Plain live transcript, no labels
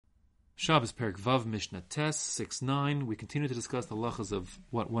Shabbos Perek Vav Mishnah Tes 6-9. We continue to discuss the halachas of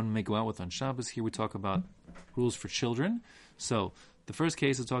what one may go out with on Shabbos. Here we talk about rules for children. So the first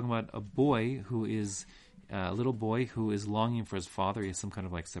case is talking about a boy who is a little boy who is longing for his father. He has some kind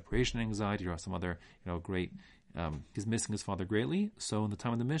of like separation anxiety or some other great. He's missing his father greatly. So in the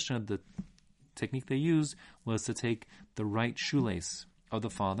time of the Mishnah, the technique they used was to take the right shoelace of the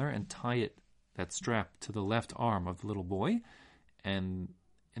father and tie that strap to the left arm of the little boy, and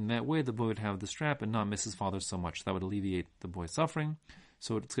in that way, the boy would have the strap and not miss his father so much. That would alleviate the boy's suffering.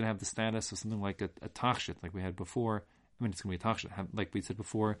 So it's going to have the status of something like a tachshit, like we had before. I mean, it's going to be a tachshit, like we said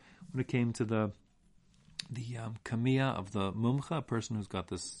before, when it came to the kamiya of the mumcha, a person who's got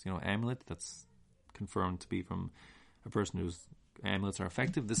this amulet that's confirmed to be from a person whose amulets are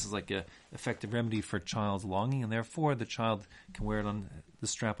effective. This is like a effective remedy for child's longing, and therefore the child can wear it on the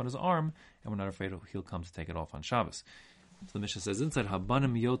strap on his arm, and we're not afraid he'll come to take it off on Shabbos. So the Mishnah says, inside,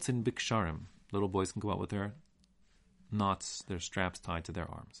 Habanim yotzin biksharim. Little boys can go out with their knots, their straps tied to their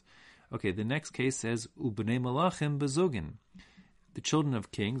arms. Okay, the next case says, Ubnei malachim bezugin. The children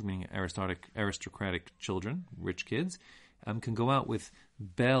of kings, meaning aristocratic children, rich kids, can go out with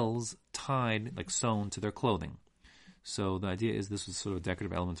bells tied, like sewn to their clothing. So the idea is this was sort of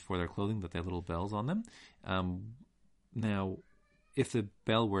decorative elements for their clothing, that they have little bells on them. Now, if the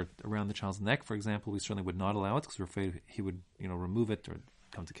bell were around the child's neck, for example, we certainly would not allow it because we're afraid he would, remove it or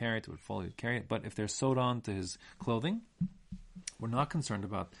come to carry it, it would fall, he would carry it. But if they're sewed on to his clothing, we're not concerned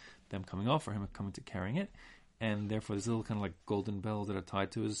about them coming off or him coming to carrying it. And therefore, these little kind of like golden bells that are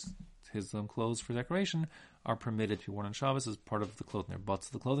tied to his clothes for decoration are permitted to be worn on Shabbos as part of the clothing. They're butts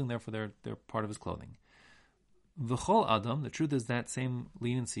of the clothing, therefore they're part of his clothing. V'chol adam, the truth is that same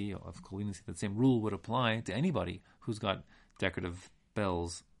leniency, that same rule would apply to anybody who's got decorative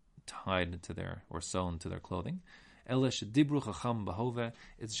bells tied to or sewn to their clothing. It's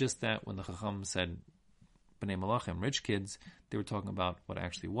just that when the Chacham said Bnei Malachim, rich kids, they were talking about what it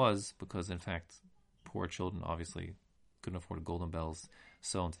actually was, because in fact, poor children obviously couldn't afford golden bells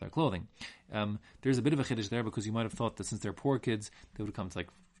sewn to their clothing. There's a bit of a chiddush there, because you might have thought that since they're poor kids, they would come to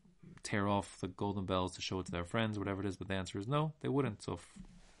tear off the golden bells to show it to their friends, whatever it is, but the answer is no, they wouldn't. So if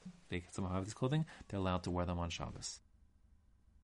they somehow have this clothing, they're allowed to wear them on Shabbos.